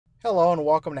Hello and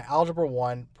welcome to Algebra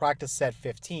 1 Practice Set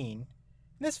 15. In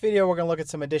this video we're going to look at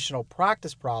some additional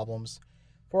practice problems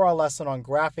for our lesson on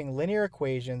graphing linear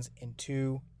equations in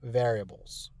two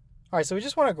variables. Alright, so we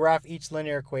just want to graph each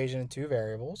linear equation in two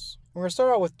variables. We're going to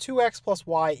start out with 2x plus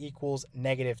y equals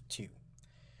 -2.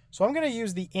 So I'm going to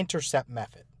use the intercept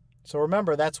method. So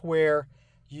remember, that's where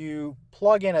you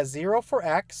plug in a 0 for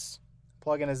x,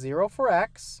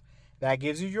 that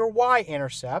gives you your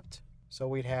y-intercept. So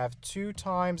we'd have 2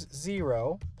 times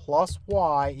 0 plus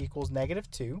y equals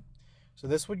 -2. So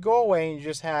this would go away and you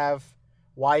just have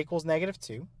y equals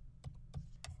 -2.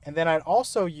 And then I'd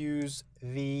also use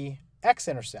the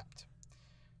x-intercept.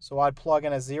 So I'd plug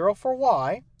in a 0 for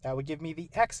y. That would give me the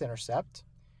x-intercept.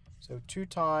 So 2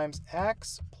 times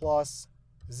x plus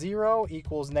 0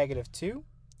 equals -2.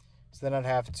 So then I'd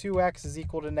have 2x is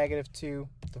equal to -2.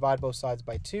 Divide both sides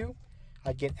by 2.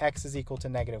 I'd get x is equal to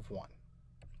 -1.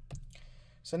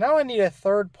 So now I need a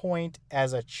third point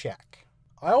as a check.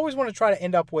 I always want to try to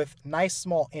end up with nice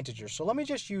small integers, so let me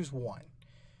just use 1.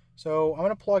 So I'm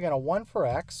going to plug in a 1 for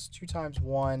x. 2 times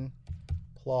 1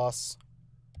 plus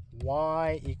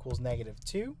y equals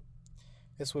 -2.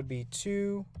 This would be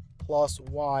 2 plus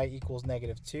y equals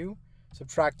 -2.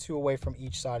 Subtract 2 away from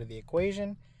each side of the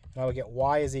equation, and I would get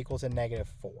y is equal to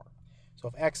 -4. So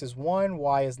if x is 1,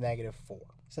 y is -4.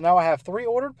 So now I have 3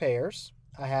 ordered pairs.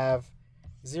 I have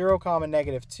 0,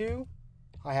 -2,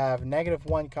 I have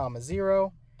 -1,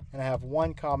 0, and I have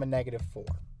 1, -4.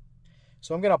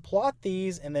 So I'm going to plot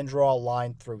these and then draw a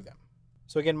line through them.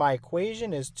 So again, my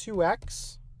equation is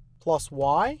 2x plus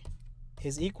y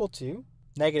is equal to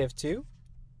 -2.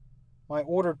 My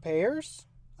ordered pairs,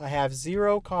 I have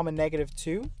 0,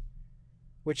 -2,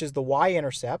 which is the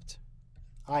y-intercept.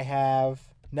 I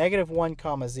have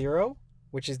 -1, 0,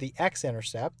 which is the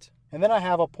x-intercept. And then I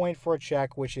have a point for a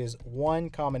check, which is 1,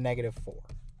 -4.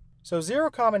 So 0,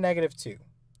 -2.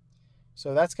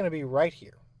 So that's going to be right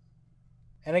here.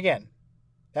 And again,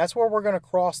 that's where we're going to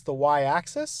cross the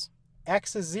y-axis.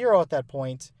 X is 0 at that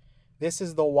point. This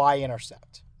is the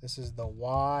y-intercept. This is the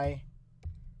y-intercept.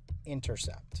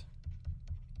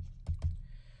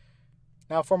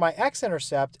 Now for my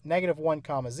x-intercept,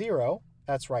 -1, 0,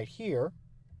 that's right here.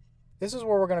 This is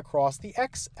where we're going to cross the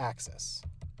x-axis.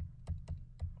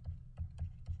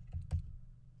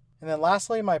 And then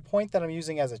lastly, my point that I'm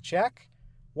using as a check,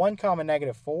 1,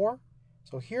 -4.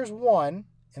 So here's 1,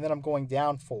 and then I'm going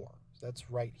down 4. So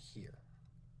that's right here.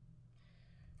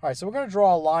 All right, so we're going to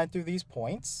draw a line through these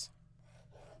points.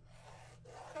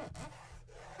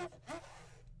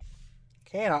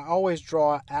 Okay, and I always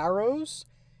draw arrows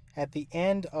at the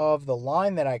end of the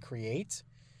line that I create.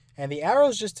 And the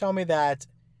arrows just tell me that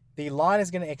the line is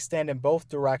going to extend in both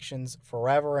directions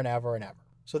forever and ever and ever.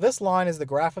 So this line is the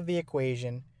graph of the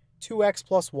equation 2x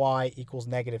plus y equals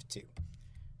 -2.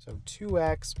 So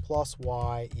 2x plus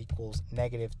y equals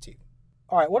 -2.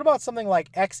 All right, what about something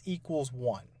like x equals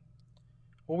 1?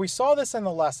 Well, we saw this in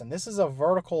the lesson. This is a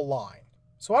vertical line.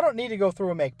 So I don't need to go through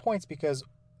and make points because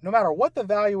no matter what the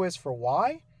value is for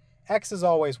y, x is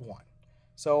always 1.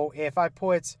 So if I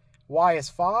put y is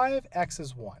 5, x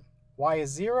is 1. Y is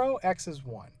 0, x is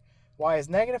 1. Y is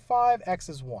 -5, x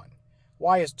is 1.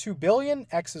 Y is 2 billion,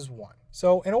 x is 1.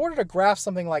 So in order to graph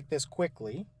something like this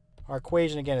quickly, our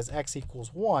equation again is x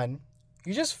equals 1.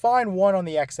 You just find 1 on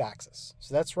the x-axis.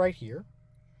 So that's right here.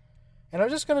 And I'm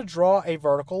just going to draw a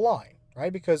vertical line,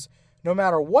 right? Because no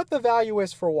matter what the value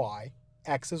is for y,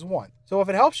 x is 1. So if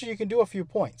it helps you, you can do a few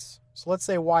points. So let's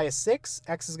say y is 6,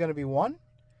 x is going to be 1.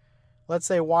 Let's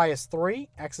say y is 3,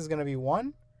 x is going to be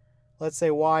 1. Let's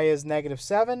say y is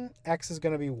 -7, x is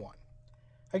going to be 1.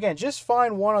 Again, just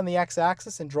find 1 on the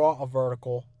x-axis and draw a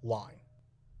vertical line.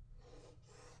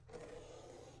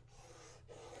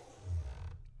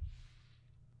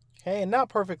 Okay, and not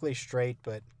perfectly straight,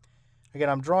 but again,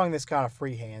 I'm drawing this kind of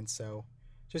freehand, so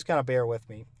just kind of bear with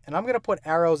me. And I'm going to put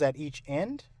arrows at each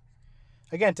end,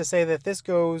 again, to say that this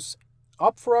goes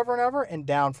up forever and ever and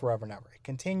down forever and ever. It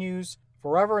continues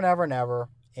forever and ever and ever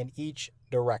in each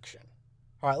direction.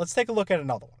 All right, let's take a look at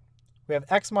another one. We have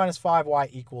x minus 5y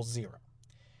equals 0.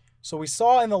 So we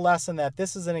saw in the lesson that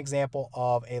this is an example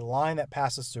of a line that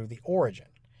passes through the origin.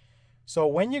 So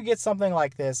when you get something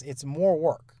like this, it's more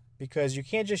work because you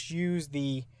can't just use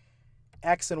the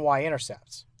x and y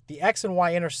intercepts. The x and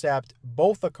y intercept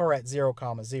both occur at 0,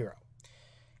 0.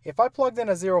 If I plugged in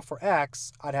a 0 for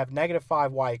x, I'd have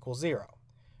 -5y equals 0.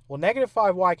 Well,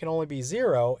 -5y can only be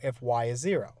 0 if y is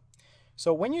 0.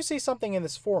 So when you see something in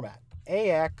this format,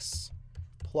 ax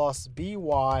plus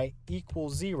by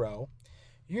equals 0,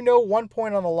 you know one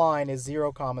point on the line is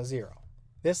 0, 0.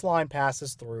 This line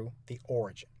passes through the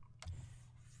origin.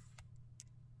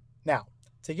 Now,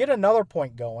 To get another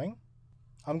point going,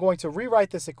 I'm going to rewrite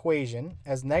this equation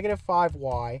as negative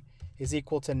 5y is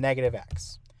equal to negative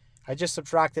x. I just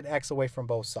subtracted x away from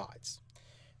both sides.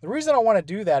 The reason I want to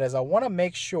do that is I want to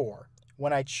make sure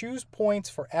when I choose points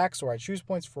for x or I choose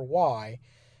points for y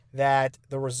that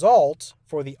the result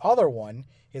for the other one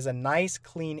is a nice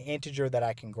clean integer that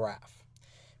I can graph.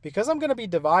 Because I'm going to be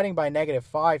dividing by negative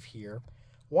 5 here,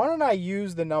 why don't I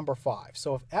use the number 5?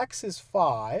 So if x is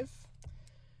 5,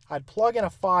 I'd plug in a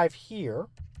 5 here,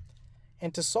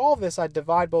 and to solve this I'd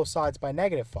divide both sides by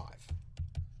negative 5.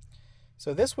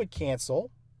 So this would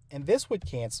cancel, and this would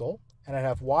cancel, and I'd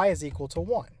have y is equal to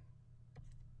 1.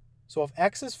 So if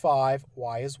x is 5,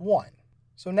 y is 1.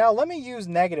 So now let me use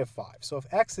negative 5. So if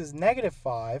x is negative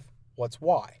 5, what's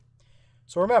y?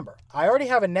 So remember, I already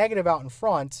have a negative out in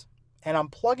front, and I'm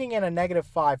plugging in a negative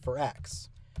 5 for x.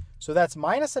 So that's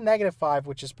minus a negative 5,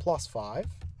 which is plus 5.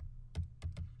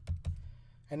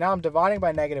 And now I'm dividing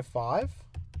by negative 5.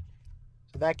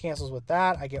 So that cancels with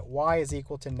that. I get y is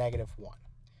equal to negative 1.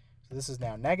 So this is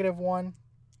now negative 1.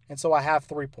 And so I have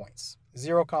 3 points.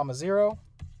 0, 0.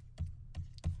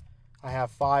 I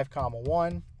have 5,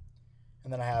 1.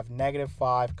 And then I have negative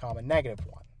 5, negative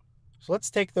 1. So let's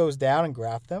take those down and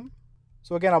graph them.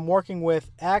 So again, I'm working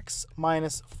with x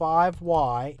minus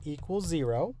 5y equals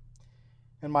 0.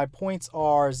 And my points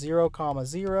are 0,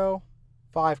 0,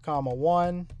 5,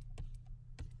 1,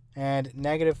 and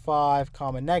negative 5,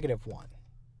 negative 1.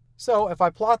 So if I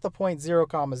plot the point 0,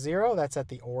 0, that's at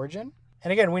the origin.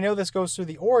 And again, we know this goes through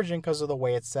the origin because of the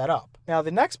way it's set up. Now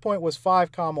the next point was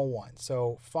 5, 1.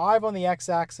 So 5 on the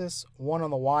x-axis, 1 on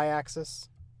the y-axis.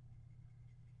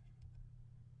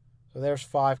 So there's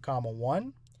 5,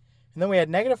 1. And then we had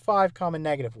negative 5,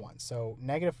 negative 1. So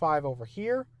negative 5 over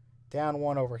here, down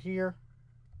 1 over here.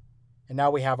 And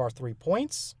now we have our 3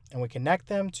 points, and we connect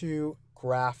them to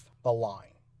graph the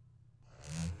line.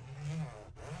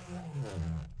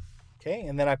 Okay,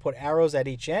 and then I put arrows at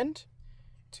each end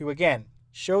to, again,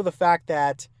 show the fact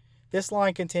that this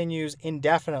line continues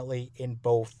indefinitely in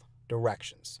both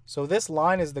directions. So this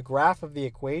line is the graph of the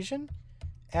equation,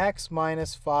 x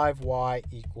minus 5y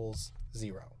equals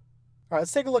 0. All right,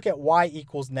 let's take a look at y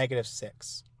equals negative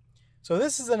 6. So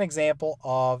this is an example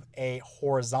of a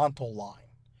horizontal line.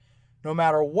 No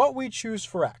matter what we choose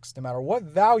for x, no matter what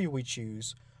value we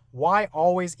choose, y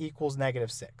always equals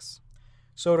negative 6.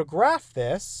 So to graph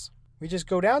this, we just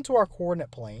go down to our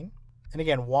coordinate plane. And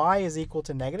again, y is equal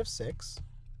to negative 6.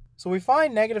 So we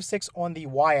find negative 6 on the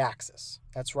y-axis.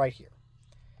 That's right here.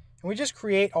 And we just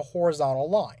create a horizontal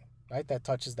line, right, that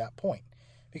touches that point.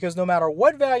 Because no matter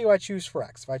what value I choose for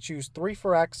x, if I choose 3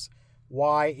 for x,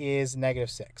 y is negative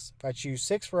 6. If I choose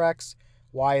 6 for x,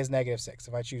 y is negative 6.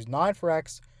 If I choose 9 for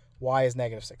x, y is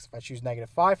negative 6. If I choose negative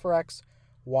 5 for x,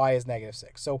 y is negative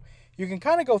 6. So you can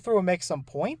kind of go through and make some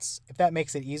points if that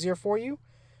makes it easier for you.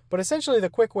 But essentially the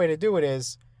quick way to do it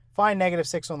is find negative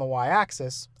 6 on the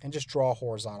y-axis and just draw a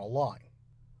horizontal line.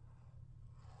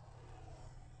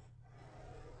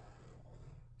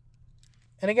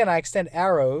 And again, I extend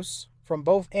arrows from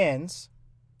both ends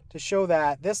to show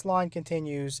that this line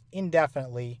continues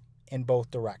indefinitely in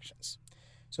both directions.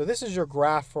 So this is your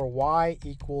graph for y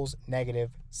equals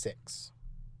negative 6.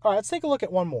 All right, let's take a look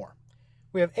at one more.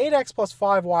 We have 8x plus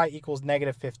 5y equals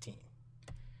negative 15.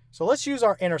 So let's use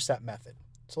our intercept method.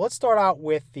 So let's start out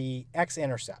with the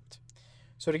x-intercept.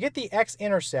 So to get the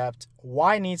x-intercept,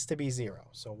 y needs to be 0.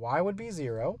 So y would be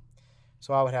 0.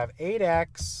 So I would have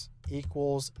 8x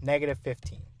equals negative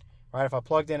 15. Right? If I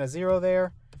plugged in a 0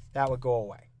 there, that would go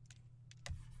away.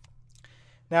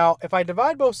 Now, if I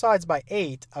divide both sides by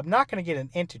 8, I'm not going to get an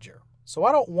integer. So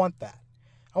I don't want that.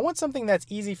 I want something that's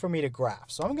easy for me to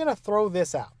graph. So I'm going to throw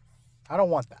this out. I don't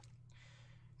want that.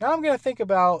 Now I'm going to think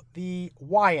about the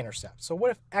y-intercept. So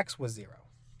what if x was 0?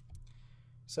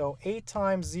 So 8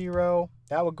 times 0,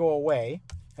 that would go away.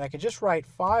 And I can just write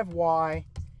 5y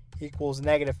equals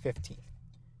negative 15.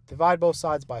 Divide both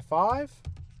sides by 5.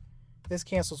 This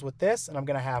cancels with this, and I'm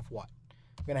going to have what?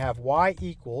 I'm going to have y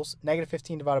equals negative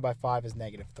 15 divided by 5 is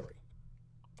negative 3.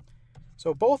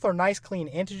 So both are nice clean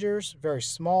integers, very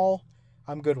small.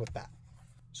 I'm good with that.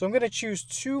 So I'm going to choose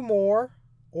 2 more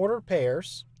ordered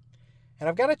pairs, and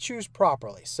I've got to choose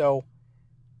properly. So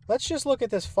let's just look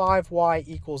at this 5y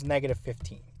equals negative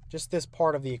 15, just this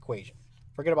part of the equation.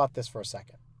 Forget about this for a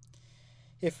second.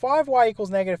 If 5y equals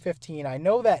negative 15, I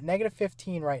know that negative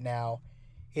 15 right now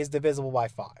is divisible by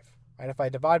 5. Right? If I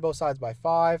divide both sides by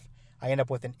 5, I end up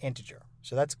with an integer.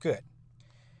 So that's good.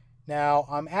 Now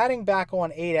I'm adding back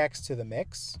on 8x to the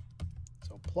mix.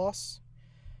 So plus.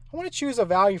 I want to choose a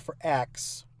value for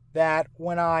x that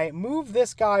when I move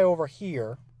this guy over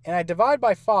here and I divide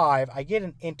by 5, I get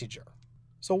an integer.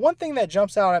 So one thing that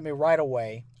jumps out at me right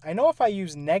away, I know if I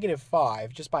use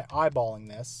 -5, just by eyeballing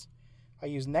this, I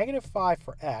use -5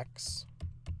 for x,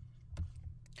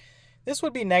 this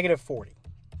would be -40.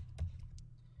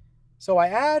 So I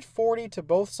add 40 to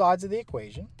both sides of the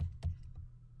equation.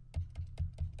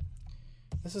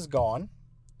 This is gone,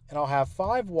 and I'll have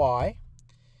 5y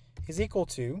is equal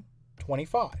to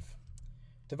 25.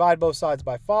 Divide both sides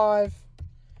by 5,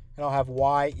 and I'll have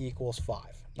y equals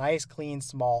 5. Nice, clean,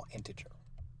 small integer.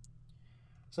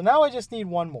 So now I just need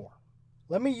one more.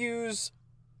 Let me use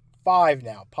 5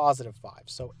 now, positive 5.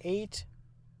 So 8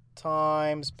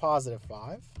 times positive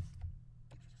 5.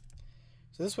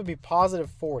 So this would be positive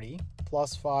 40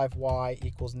 plus 5y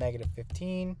equals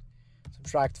 -15.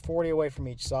 Subtract 40 away from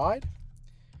each side.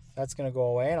 That's going to go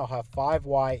away, and I'll have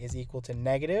 5y is equal to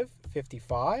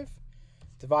 -55.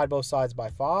 Divide both sides by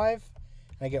 5,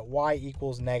 and I get y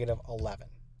equals -11.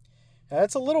 Now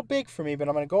that's a little big for me, but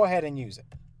I'm going to go ahead and use it.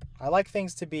 I like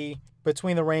things to be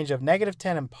between the range of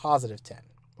 -10 and +10,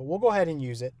 but we'll go ahead and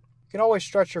use it. You can always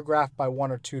stretch your graph by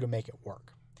 1 or 2 to make it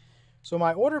work. So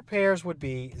my ordered pairs would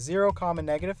be 0,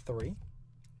 -3,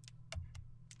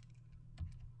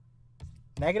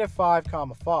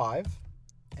 -5, 5,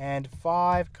 and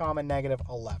 5,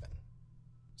 -11.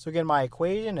 So again, my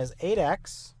equation is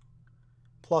 8x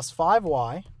plus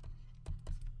 5y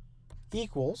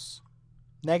equals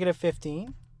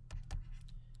 -15,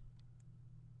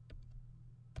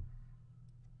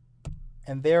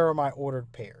 and there are my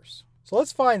ordered pairs. So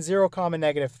let's find 0,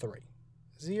 -3.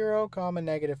 0,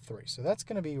 -3. So that's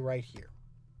going to be right here.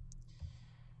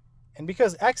 And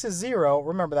because x is 0,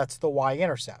 remember that's the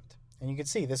y-intercept. And you can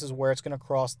see this is where it's going to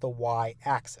cross the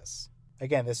y-axis.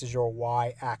 Again, this is your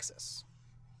y-axis,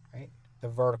 right? The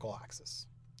vertical axis.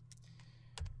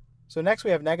 So next we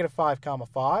have -5,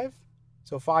 5.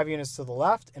 So 5 units to the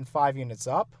left and 5 units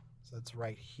up. So that's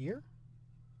right here.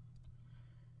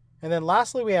 And then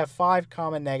lastly, we have 5,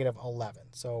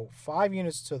 -11. So 5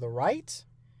 units to the right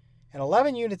and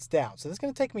 11 units down. So this is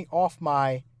going to take me off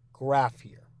my graph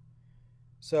here.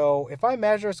 So if I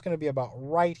measure, it's going to be about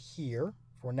right here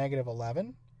for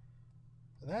 -11.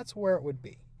 So that's where it would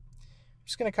be. I'm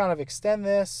just going to kind of extend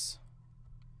this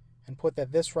and put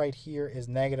that this right here is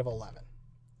 -11.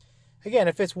 Again,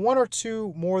 if it's 1 or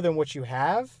 2 more than what you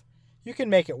have, you can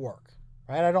make it work,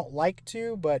 right? I don't like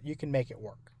to, but you can make it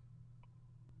work.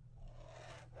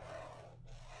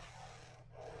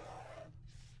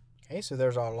 Okay, so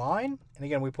there's our line. And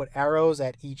again, we put arrows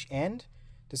at each end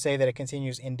to say that it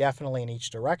continues indefinitely in each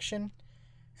direction.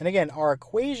 And again, our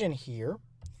equation here,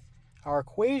 our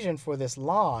equation for this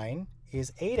line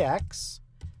is 8x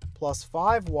plus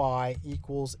 5y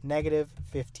equals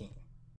 -15.